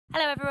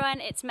Hello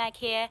everyone, it's Meg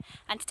here,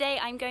 and today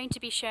I'm going to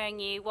be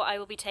showing you what I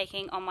will be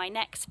taking on my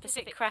next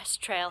Pacific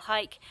Crest Trail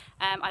hike.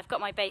 I've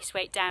got my base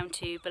weight down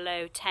to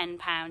below 10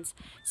 pounds.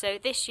 So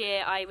this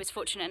year I was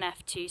fortunate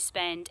enough to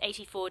spend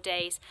 84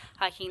 days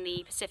hiking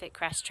the Pacific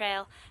Crest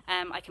Trail.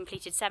 I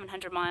completed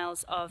 700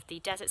 miles of the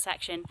desert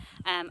section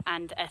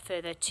and a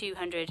further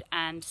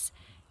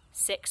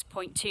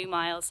 206.2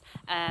 miles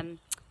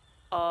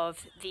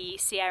of the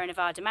Sierra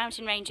Nevada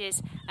mountain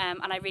ranges,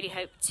 and I really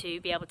hope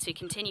to be able to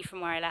continue from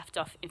where I left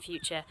off in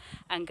future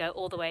and go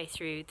all the way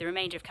through the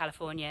remainder of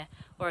California,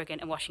 Oregon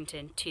and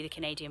Washington to the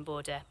Canadian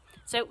border.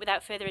 So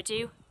without further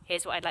ado,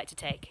 here's what I'd like to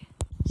take.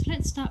 So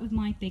let's start with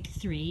my big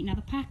three. Now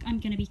the pack I'm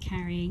going to be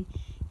carrying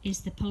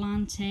is the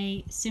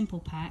Palante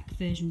Simple Pack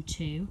version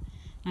 2.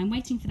 I'm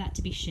waiting for that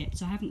to be shipped,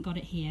 so I haven't got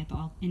it here, but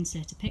I'll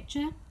insert a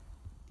picture.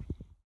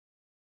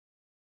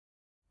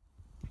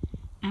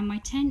 And my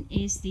tent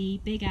is the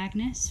Big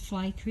Agnes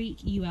Fly Creek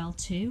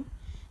UL2,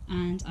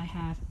 and I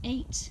have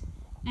 8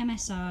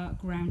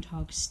 MSR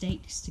Groundhog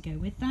stakes to go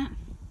with that.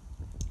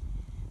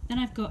 Then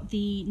I've got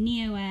the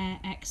Neo Air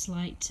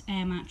X-Lite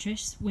Air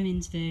Mattress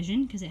women's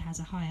version because it has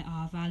a higher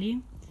R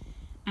value.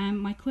 And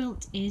my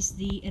quilt is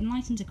the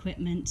Enlightened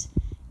Equipment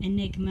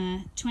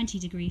Enigma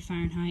 20°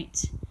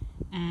 Fahrenheit,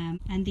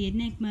 and the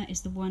Enigma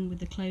is the one with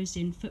the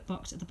closed-in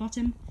footbox at the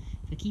bottom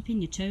for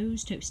keeping your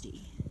toes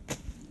toasty.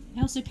 I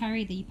also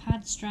carry the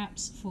pad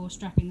straps for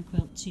strapping the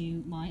quilt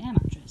to my air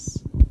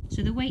mattress.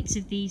 So the weights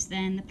of these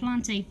then, the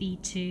Palante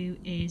V2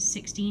 is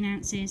 16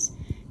 ounces,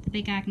 the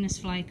Big Agnes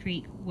Fly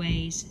Creek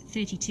weighs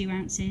 32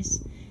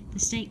 ounces, the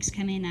stakes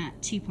come in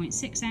at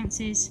 2.6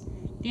 ounces,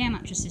 the air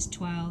mattress is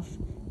 12,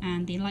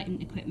 and the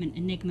Enlightened Equipment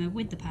Enigma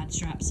with the pad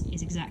straps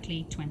is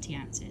exactly 20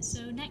 ounces.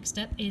 So next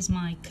up is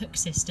my cook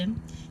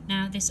system.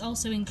 Now this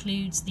also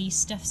includes the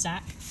stuff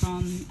sack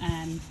from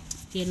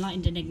the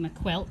Enlightened Enigma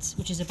quilt,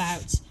 which is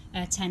about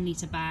a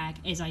 10-litre bag,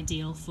 is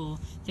ideal for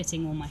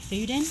fitting all my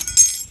food in.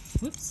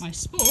 Whoops. My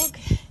spork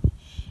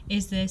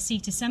is the Sea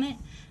to Summit,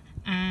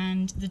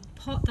 and the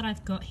pot that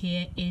I've got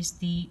here is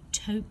the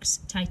Toaks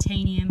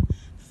Titanium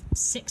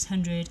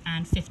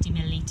 650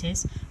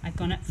 millilitres. I've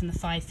gone up from the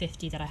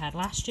 550 that I had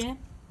last year.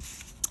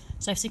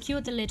 So I've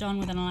secured the lid on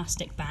with an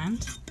elastic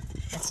band.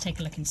 Let's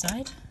take a look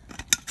inside.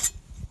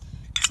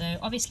 So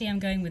obviously I'm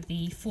going with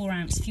the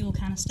 4-ounce fuel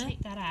canister. Take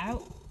that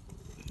out.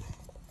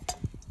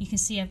 You can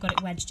see I've got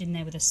it wedged in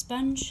there with a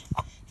sponge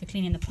for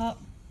cleaning the pot.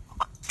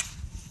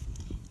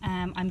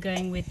 I'm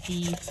going with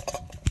the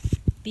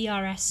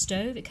BRS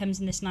stove. It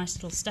comes in this nice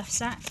little stuff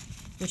sack,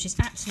 which is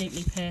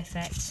absolutely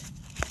perfect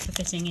for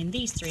fitting in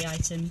these 3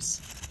 items,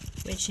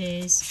 which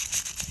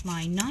is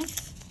my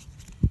knife.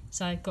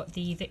 So I've got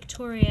the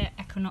Victoria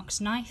Equinox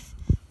knife,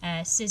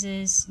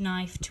 scissors,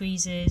 knife,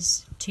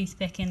 tweezers,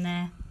 toothpick in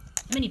there,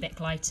 a mini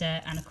Bic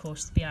lighter, and of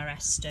course the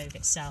BRS stove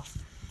itself.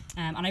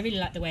 And I really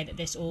like the way that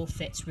this all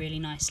fits really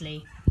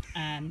nicely,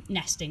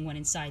 nesting one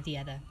inside the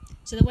other.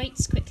 So the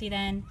weights quickly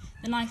then,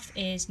 the knife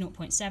is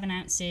 0.7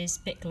 ounces,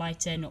 Bic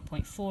lighter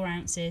 0.4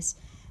 ounces,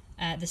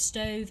 the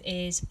stove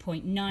is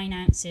 0.9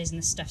 ounces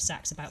and the stuff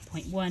sack's about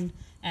 0.1.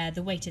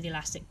 The weight of the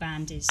elastic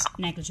band is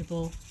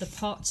negligible. The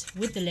pot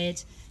with the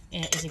lid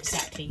is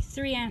exactly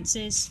 3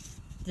 ounces,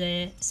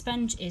 the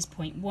sponge is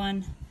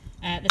 0.1.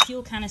 The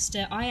fuel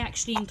canister, I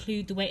actually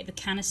include the weight of the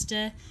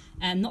canister,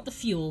 not the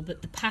fuel,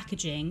 but the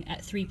packaging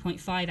at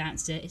 3.5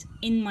 ounces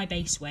in my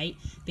base weight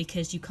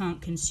because you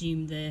can't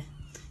consume the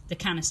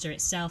canister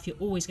itself. You're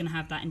always going to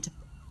have that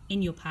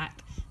in your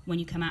pack when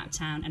you come out of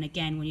town and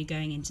again when you're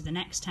going into the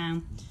next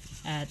town.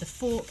 The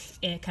fork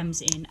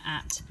comes in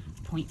at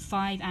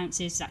 0.5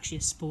 ounces, it's actually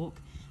a spork,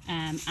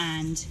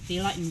 and the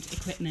Enlightened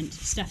Equipment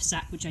stuff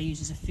sack, which I use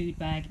as a food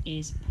bag,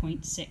 is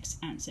 0.6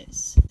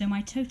 ounces. So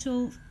my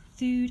total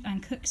food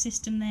and cook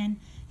system then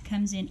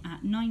comes in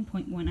at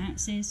 9.1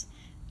 ounces,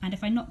 and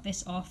if I knock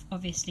this off,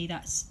 obviously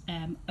that's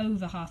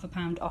over half a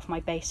pound off my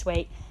base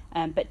weight,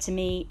 but to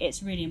me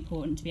it's really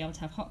important to be able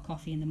to have hot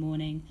coffee in the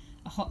morning,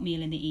 a hot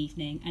meal in the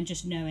evening, and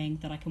just knowing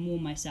that I can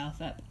warm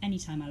myself up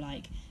anytime I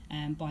like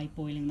by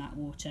boiling that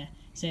water.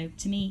 So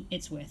to me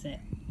it's worth it.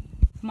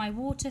 For my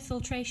water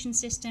filtration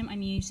system,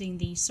 I'm using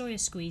the Sawyer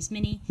Squeeze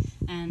Mini,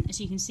 and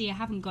as you can see I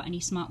haven't got any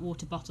smart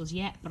water bottles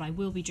yet, but I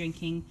will be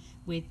drinking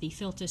with the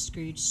filter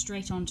screwed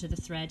straight onto the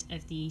thread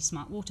of the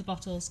smart water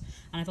bottles,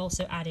 and I've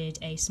also added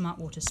a smart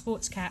water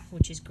sports cap,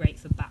 which is great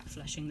for back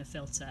flushing the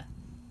filter.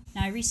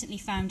 Now I recently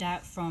found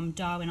out from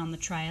Darwin on the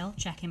trail,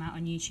 check him out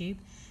on YouTube,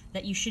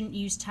 that you shouldn't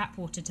use tap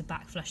water to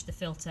back flush the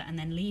filter and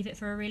then leave it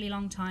for a really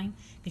long time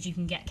because you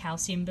can get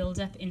calcium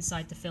buildup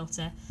inside the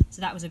filter.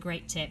 So that was a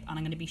great tip, and I'm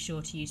going to be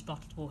sure to use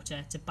bottled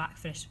water to back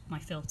flush my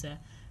filter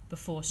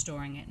before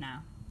storing it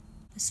now.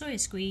 The Sawyer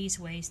Squeeze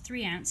weighs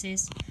 3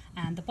 ounces,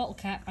 and the bottle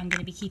cap I'm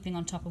going to be keeping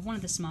on top of one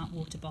of the smart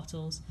water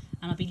bottles,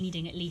 and I'll be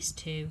needing at least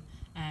 2.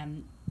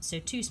 So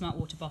 2 smart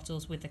water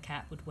bottles with the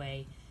cap would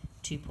weigh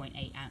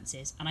 2.8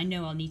 ounces, and I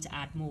know I'll need to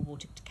add more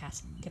water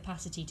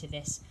capacity to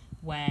this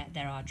where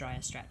there are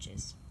drier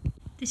stretches.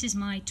 This is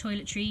my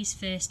Toiletries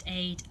first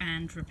aid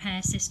and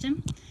repair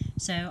system.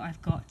 So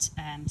I've got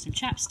some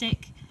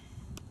chapstick,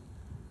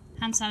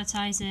 hand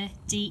sanitizer,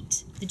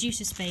 DEET, the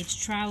Juice of Spades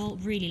trowel,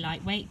 really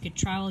lightweight, good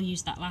trowel,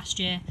 used that last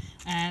year,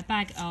 a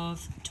bag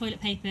of toilet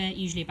paper,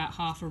 usually about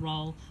half a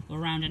roll or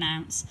around an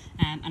ounce,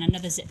 and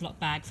another Ziploc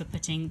bag for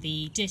putting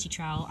the dirty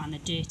trowel and the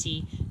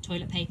dirty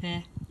toilet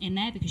paper in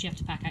there, because you have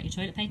to pack out your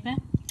toilet paper.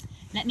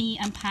 Let me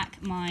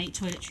unpack my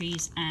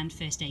toiletries and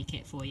first aid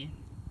kit for you.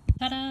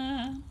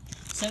 Ta-da!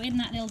 So in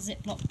that little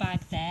Ziploc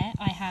bag there,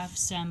 I have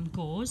some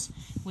gauze,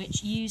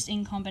 which used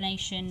in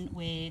combination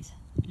with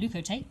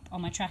Leukotape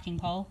on my tracking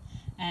pole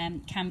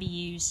can be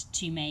used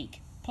to make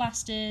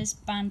plasters,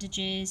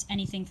 bandages,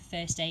 anything for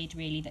first aid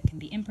really that can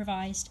be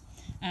improvised.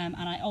 And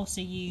I also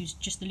use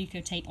just the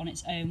Leukotape on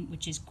its own,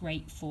 which is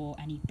great for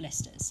any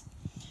blisters.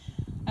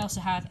 I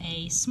also have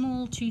a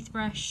small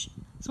toothbrush,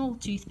 small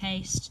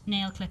toothpaste,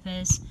 nail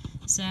clippers,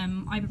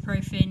 some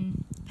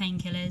ibuprofen,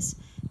 painkillers,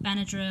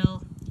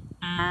 Benadryl,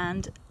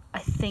 and I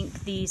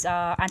think these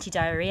are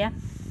anti-diarrhea.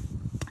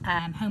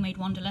 Homemade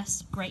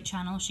Wonderlust, great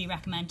channel. She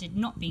recommended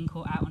not being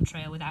caught out on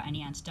trail without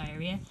any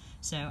anti-diarrhea,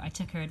 so I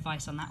took her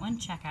advice on that one.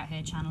 Check out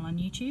her channel on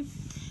YouTube.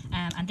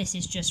 And this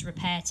is just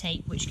repair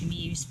tape, which can be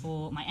used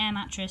for my air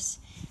mattress.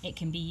 It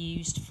can be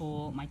used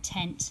for my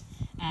tent,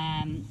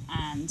 and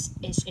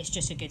it's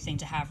just a good thing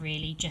to have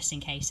really, just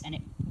in case, and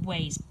it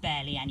weighs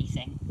barely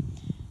anything.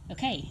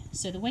 Okay,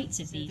 so the weights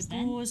of these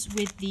then. The gauze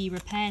with the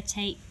repair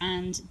tape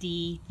and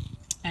the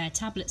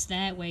tablets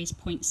there weighs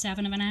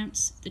 0.7 of an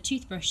ounce. The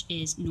toothbrush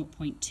is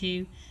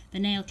 0.2. The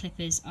nail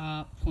clippers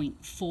are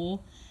 0.4.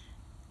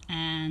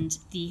 And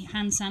the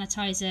hand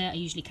sanitizer I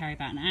usually carry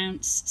about an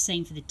ounce.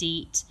 Same for the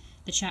DEET.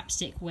 The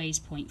chapstick weighs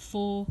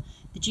 0.4.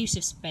 The Juice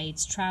of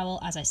Spades trowel,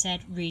 as I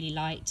said, really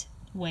light,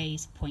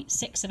 weighs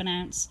 0.6 of an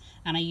ounce.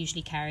 And I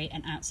usually carry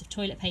an ounce of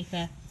toilet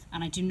paper.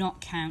 And I do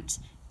not count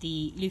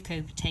the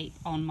Leukotape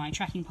on my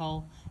tracking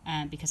pole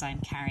because I am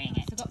carrying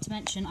it. I forgot to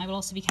mention I will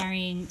also be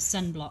carrying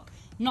sunblock.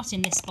 Not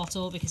in this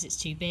bottle because it's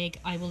too big.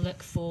 I will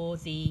look for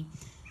the,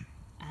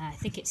 I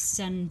think it's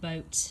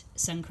Sunboat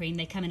sun cream.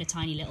 They come in a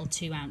tiny little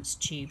 2-ounce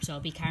tube, so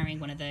I'll be carrying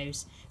one of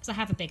those because I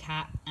have a big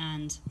hat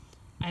and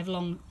I have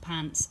long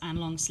pants and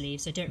long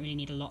sleeves, so I don't really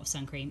need a lot of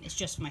sun cream. It's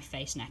just for my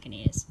face, neck and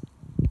ears.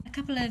 A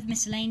couple of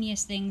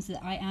miscellaneous things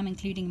that I am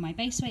including in my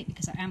base weight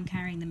because I am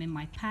carrying them in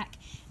my pack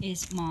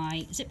is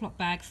my Ziploc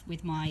bag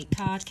with my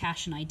card,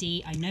 cash and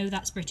ID. I know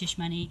that's British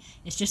money,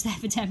 it's just there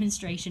for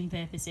demonstration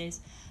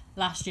purposes.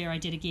 Last year I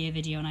did a gear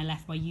video and I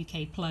left my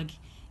UK plug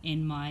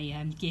in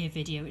my gear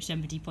video, which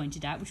somebody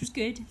pointed out, which was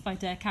good. If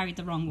I'd carried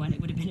the wrong one,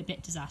 it would have been a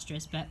bit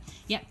disastrous. But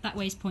yep, that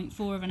weighs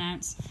 0.4 of an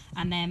ounce.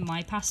 And then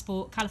my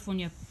passport,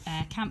 California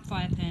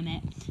campfire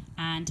permit,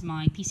 and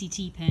my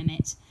PCT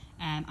permit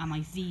and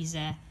my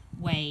visa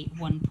weigh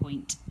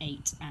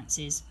 1.8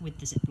 ounces with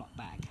the Ziploc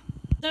bag.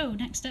 So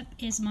next up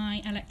is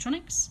my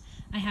electronics.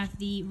 I have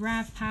the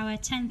RAV Power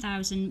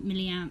 10,000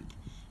 milliamp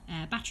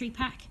battery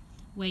pack.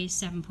 Weighs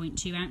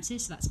 7.2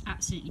 ounces, so that's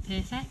absolutely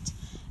perfect.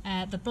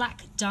 The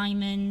Black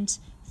Diamond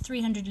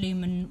 300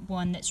 lumen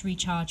one that's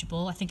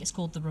rechargeable, I think it's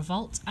called the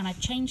Revolt, and I've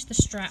changed the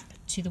strap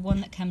to the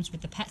one that comes with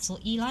the Petzl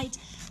E-Light,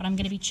 but I'm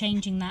going to be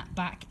changing that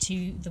back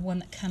to the one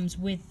that comes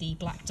with the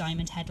Black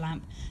Diamond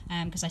headlamp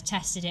because I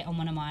tested it on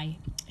one of my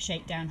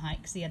shakedown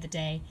hikes the other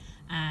day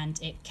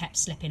and it kept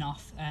slipping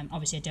off.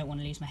 Obviously I don't want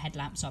to lose my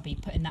headlamp, so I'll be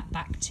putting that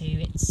back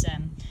to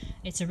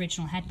its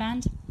original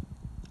headband.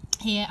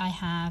 Here I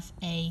have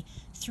a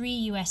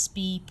 3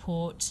 USB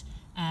port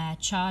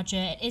charger.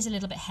 It is a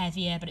little bit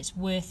heavier, but it's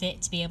worth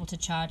it to be able to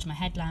charge my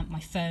headlamp, my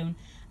phone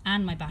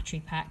and my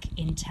battery pack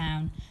in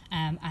town,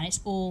 and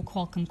it's all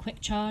Qualcomm Quick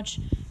Charge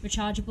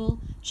rechargeable.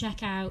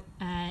 Check out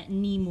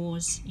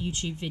Nemo's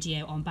YouTube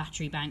video on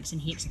battery banks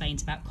and he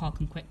explains about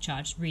Qualcomm Quick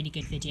Charge. Really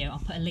good video. I'll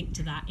put a link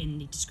to that in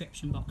the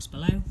description box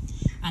below.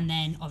 And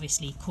then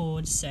obviously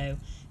cords, so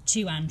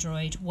 2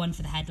 Android, 1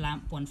 for the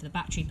headlamp, 1 for the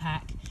battery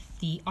pack.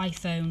 The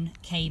iPhone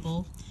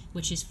cable,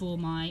 which is for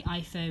my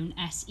iPhone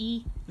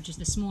SE, which is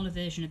the smaller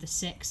version of the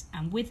 6,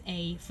 and with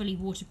a fully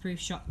waterproof,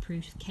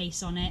 shockproof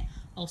case on it.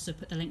 Also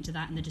put the link to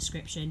that in the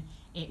description.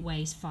 It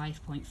weighs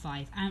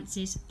 5.5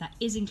 ounces. That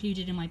is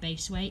included in my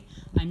base weight.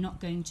 I'm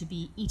not going to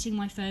be eating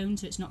my phone,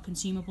 so it's not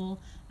consumable,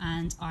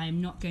 and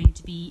I'm not going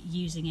to be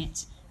using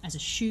it as a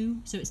shoe,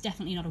 so it's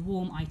definitely not a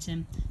warm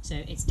item, so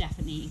it's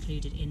definitely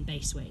included in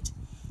base weight.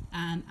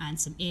 And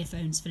some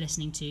earphones for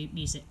listening to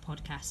music,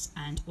 podcasts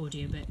and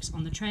audiobooks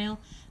on the trail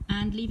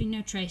and leaving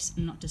no trace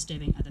and not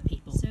disturbing other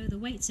people. So the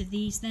weights of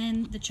these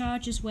then, the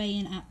chargers weigh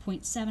in at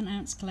 0.7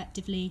 ounce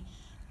collectively,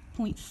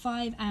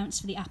 0.5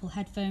 ounce for the Apple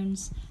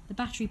headphones, the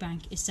battery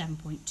bank is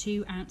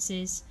 7.2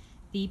 ounces,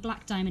 the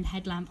Black Diamond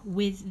headlamp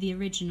with the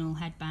original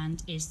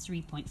headband is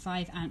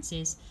 3.5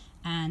 ounces,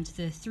 and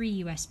the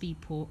 3 USB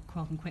port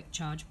Qualcomm Quick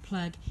Charge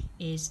plug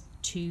is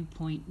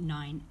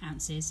 2.9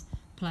 ounces,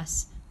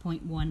 plus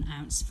 0.1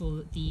 ounce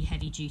for the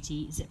heavy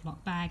duty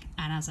Ziploc bag,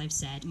 and as I've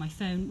said, my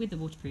phone with the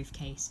waterproof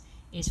case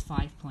is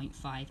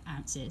 5.5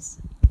 ounces.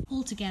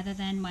 Altogether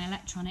then, my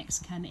electronics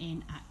come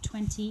in at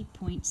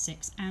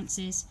 20.6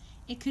 ounces.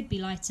 It could be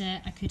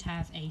lighter, I could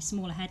have a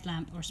smaller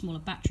headlamp or a smaller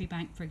battery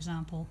bank for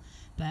example,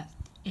 but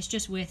it's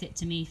just worth it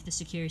to me for the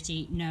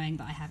security, knowing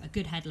that I have a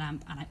good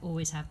headlamp and I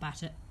always have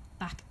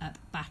backup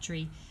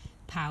battery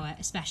power,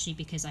 especially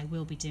because I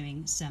will be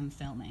doing some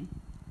filming.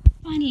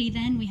 Finally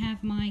then, we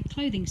have my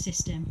clothing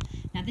system.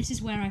 Now this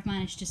is where I've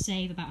managed to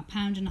save about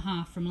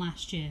 £1.50 from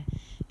last year,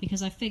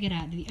 because I figured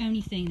out that the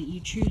only thing that you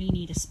truly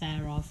need a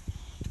spare of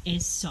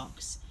is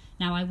socks.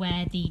 Now I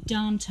wear the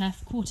Darn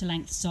Tough quarter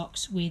length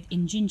socks with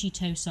Injinji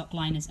toe sock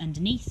liners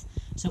underneath,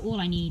 so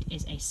all I need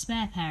is a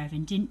spare pair of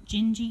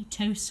Injinji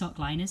toe sock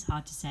liners,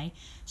 hard to say,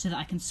 so that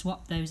I can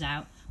swap those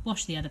out,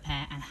 wash the other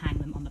pair and hang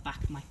them on the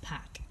back of my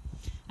pack.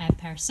 I have a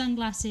pair of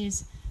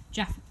sunglasses,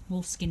 Jaff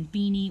Wolfskin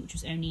beanie, which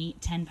was only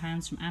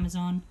 £10 from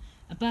Amazon,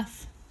 a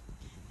buff,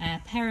 a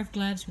pair of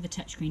gloves with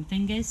the touchscreen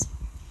fingers,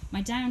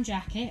 my down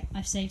jacket.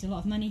 I've saved a lot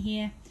of money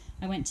here.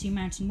 I went to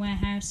Mountain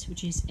Warehouse,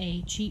 which is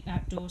a cheap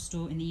outdoor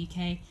store in the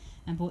UK,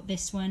 and bought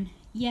this one.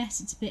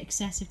 Yes, it's a bit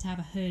excessive to have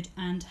a hood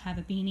and have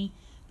a beanie,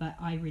 but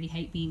I really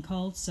hate being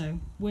cold, so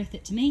worth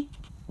it to me.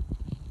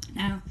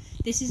 Now,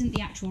 this isn't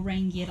the actual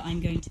rain gear that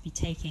I'm going to be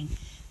taking.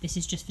 This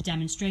is just for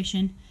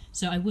demonstration.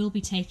 So I will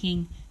be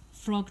taking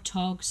Frog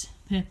Tog's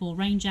purple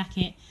rain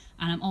jacket,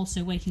 and I'm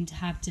also waiting to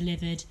have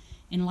delivered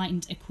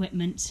Enlightened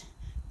Equipment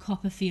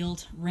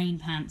Copperfield rain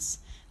pants.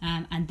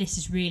 And this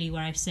is really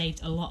where I've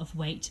saved a lot of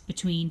weight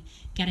between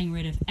getting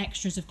rid of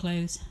extras of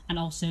clothes and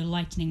also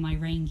lightening my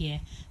rain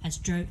gear has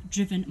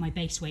driven my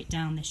base weight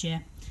down this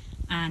year.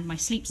 And my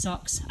sleep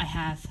socks, I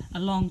have a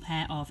long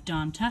pair of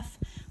Darn Tough,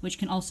 which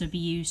can also be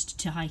used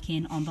to hike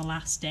in on the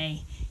last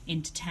day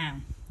into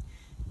town.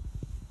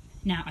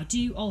 Now I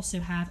do also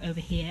have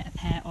over here a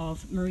pair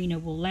of merino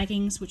wool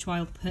leggings, which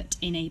I'll put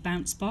in a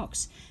bounce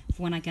box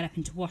for when I get up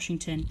into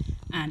Washington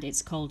and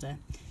it's colder.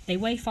 They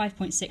weigh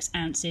 5.6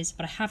 ounces,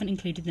 but I haven't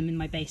included them in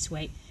my base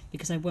weight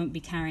because I won't be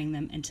carrying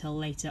them until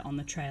later on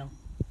the trail.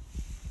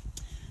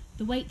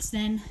 The weights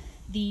then,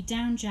 the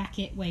down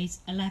jacket weighs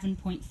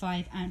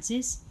 11.5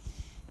 ounces,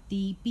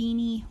 the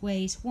beanie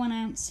weighs 1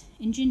 ounce,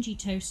 Injinji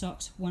toe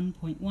socks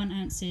 1.1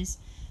 ounces,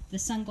 the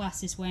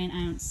sunglasses weigh 1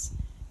 ounce,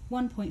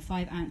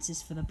 1.5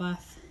 ounces for the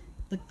buff,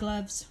 the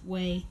gloves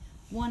weigh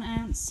 1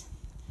 ounce,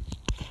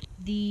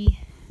 the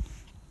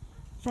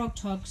Frog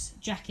Tog's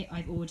jacket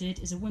I've ordered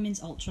is a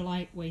women's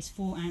ultralight, weighs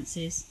 4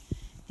 ounces,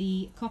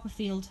 the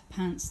Copperfield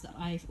pants that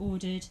I've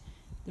ordered,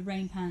 the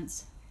rain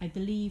pants, I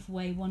believe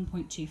weigh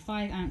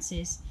 1.25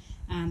 ounces,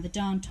 and the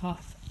Darn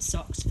Tough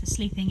socks for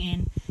sleeping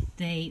in,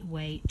 they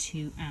weigh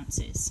 2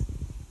 ounces.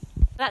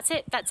 That's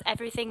it. That's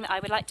everything that I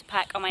would like to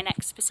pack on my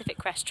next Pacific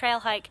Crest Trail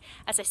hike.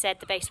 As I said,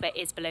 the base weight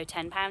is below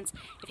 £10.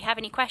 If you have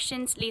any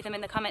questions, leave them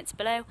in the comments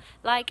below,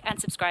 like and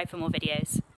subscribe for more videos.